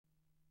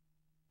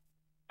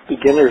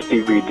Beginner's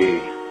DVD.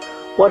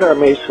 What are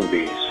mason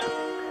bees?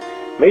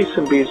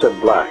 Mason bees are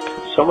black,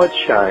 somewhat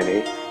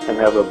shiny, and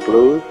have a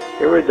blue,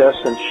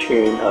 iridescent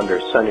sheen under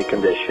sunny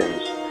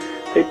conditions.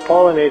 They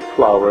pollinate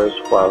flowers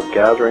while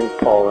gathering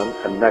pollen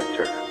and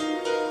nectar.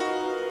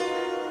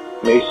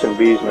 Mason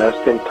bees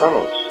nest in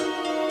tunnels.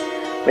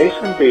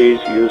 Mason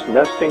bees use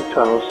nesting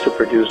tunnels to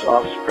produce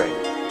offspring.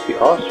 The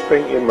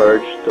offspring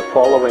emerge the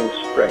following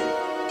spring.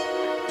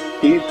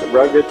 These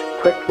rugged,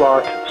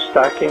 quick-lock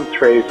stacking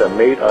trays are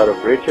made out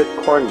of rigid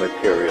corn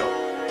material.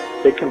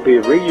 They can be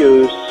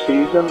reused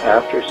season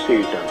after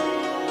season.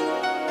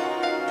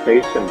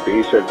 Mason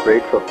bees are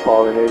great for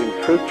pollinating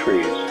fruit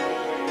trees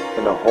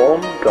in a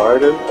home,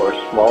 garden, or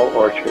small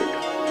orchard.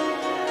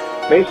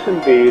 Mason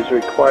bees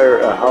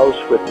require a house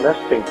with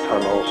nesting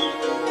tunnels.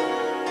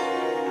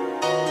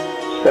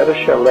 Set a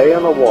chalet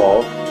on a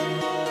wall.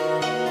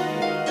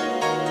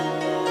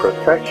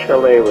 Protect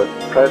chalet with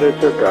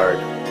predator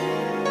guard.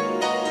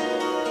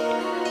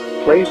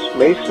 Place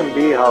mason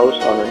bee house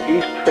on an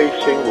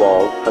east-facing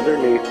wall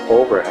underneath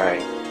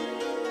overhang.